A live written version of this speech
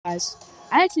Guys,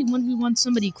 I actually 1v1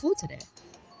 somebody cool today.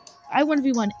 I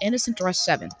 1v1 Innocent Rust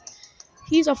 7.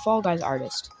 He's a Fall Guys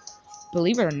artist.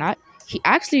 Believe it or not, he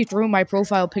actually threw my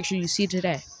profile picture you see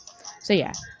today. So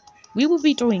yeah, we will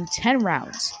be doing 10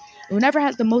 rounds. And whoever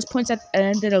has the most points at the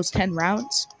end of those 10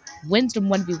 rounds wins the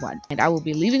 1v1. And I will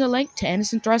be leaving a link to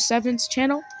Innocent Rust 7's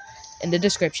channel in the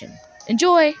description.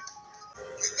 Enjoy!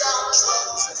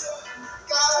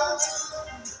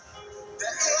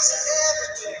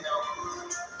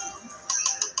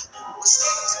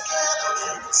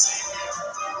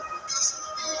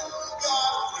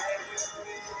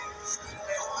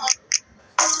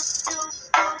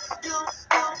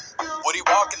 Woody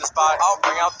walk in the spot, I'll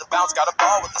bring out the bounce, got a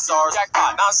ball with the stars.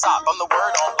 Jackpot, non-stop, I'm the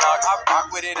word on block. I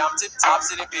rock with it, I'm tip-top,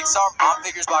 sitting Pixar. Mom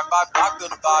figures block by block,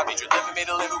 build a vibe. Made your living, made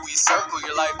a living, we circle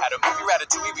your life. Had a movie,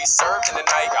 Ratatouille, we served in the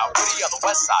night. Got Woody on the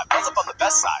west side, Buzz up on the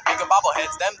best side. Making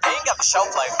bobbleheads, them they ain't got the shelf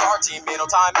life. Our team made no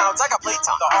timeouts, I got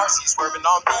playtime. The RC swerving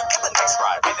on me, get the next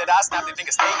ride. Way that I snap, they think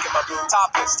a snake in my boom.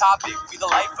 Topics, topic, we the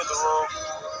life of the room.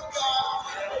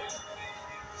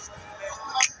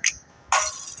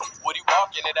 Woody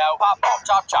walking it out, pop off,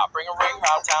 chop chop, bring a ring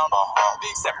round town.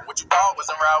 Big separate, what you thought was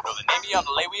around. Know the name, me on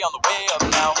the lay, we on the way up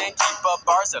now. Can't keep up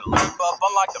bars, settle leap up.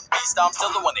 Unlike the beast, I'm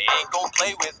still the one they ain't gon'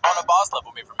 play with. On a boss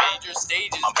level, made for major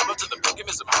stages. I'm up to the big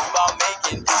is a move I'm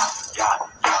making. Yeah,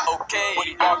 okay.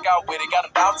 Woody walk out with it, got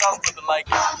him bounce, I was flipping like,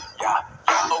 yeah,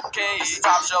 okay.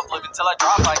 Top shelf living till I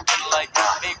drop like,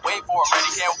 make way for him,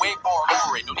 ready, can't wait for him.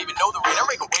 Overrate, don't even know the rate, I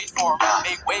make a wait for him.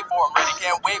 Make way for him, ready,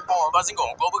 can't wait for him. Buzzing,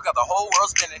 going global, got the whole world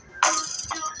spinning.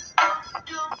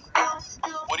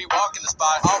 Woody walk in the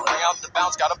spot, I'll bring out the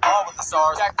bounce, got a ball with the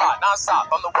stars. Jackpot, non-stop,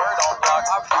 I'm the word on block.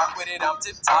 I rock with it, I'm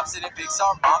tip-top, sitting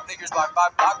Pixar. Mom figures block by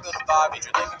block, build a vibe. Made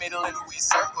your living, made a living, we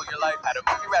circle your life. Had a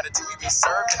movie, Ratatouille, we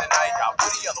served in the night. Got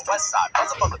Woody on the west side,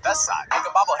 Buzz up on the best side.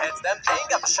 Making bobbleheads, them they ain't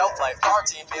got the shelf life. Our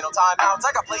team made no timeouts,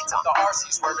 I got playtime. The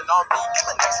RC swerving on me, get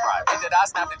the next ride. Way that I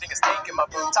snap, they think a snake in my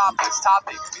boom. Topics,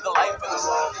 we the life of the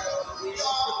room.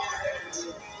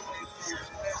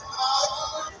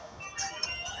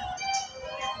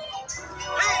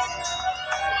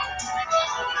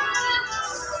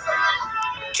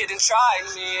 Kid and tried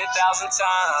me 1,000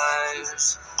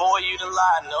 times. Boy, you done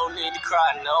lied, no need to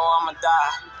cry, no, I'ma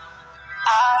die.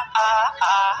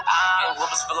 And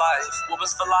whoopers for life,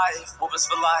 whoopers for life, whoopers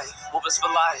for life, whoopers for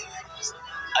life.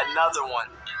 Another one.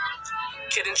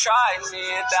 Kid and tried me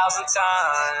 1,000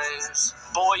 times.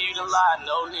 Boy, you done lied,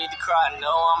 no need to cry,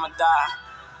 no, I'ma die.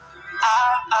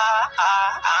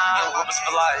 And whoopers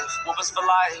for life, whoopers for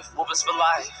life, whoopers for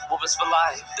life, whoopers for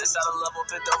life. This out of level,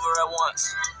 bent over at once.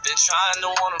 Been trying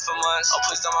to warn him for months. Oh,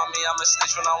 please don't mind me, I'm a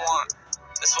snitch when I want.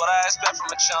 That's what I expect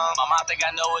from a chum. My mom think I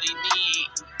know what he need.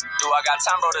 Do I got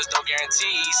time, bro? There's no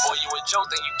guarantees. Boy, you a joke,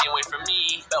 then you can't wait for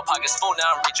me. Belt pockets full,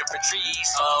 now I'm reaching for trees.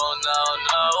 Oh, no,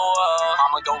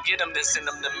 I'ma go get him, then send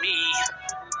him to me.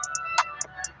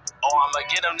 Oh, I'ma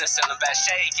get him, then send him back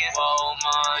shaking. Whoa,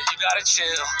 man, you gotta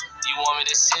chill. You want me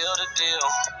to seal the deal?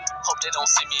 Hope they don't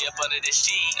see me up under the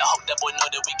sheet. I hope that boy know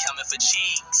that we coming for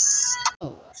cheeks.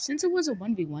 Oh, since it was a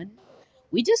 1v1,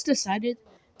 we just decided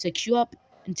to queue up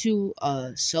into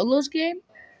a solos game.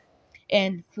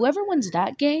 And whoever wins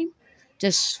that game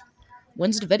just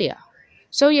wins the video.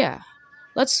 So yeah,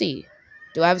 let's see.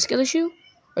 Do I have a skill issue?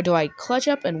 Or do I clutch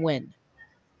up and win?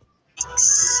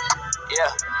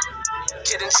 Yeah.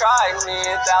 Kid and tried me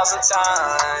 1,000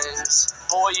 times.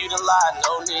 Boy, you done lied,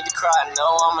 no need to cry,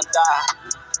 no, I'ma die.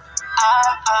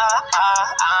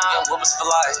 And whoopers for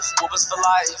life, whoopers for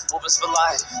life, whoopers for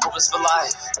life, whoopers for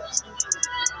life.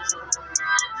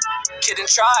 Kid and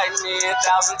tried me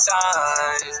 1,000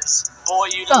 times. Boy,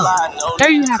 you done lied, no there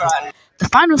need you to have cry. it. The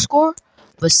final score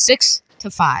was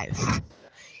 6-5.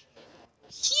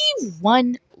 He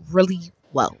won really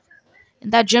well. In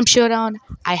that jump showdown,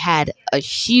 I had a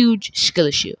huge skill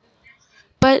issue.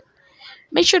 But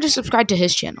make sure to subscribe to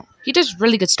his channel. He does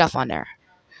really good stuff on there.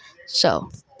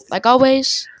 So, like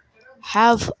always,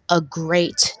 have a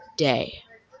great day.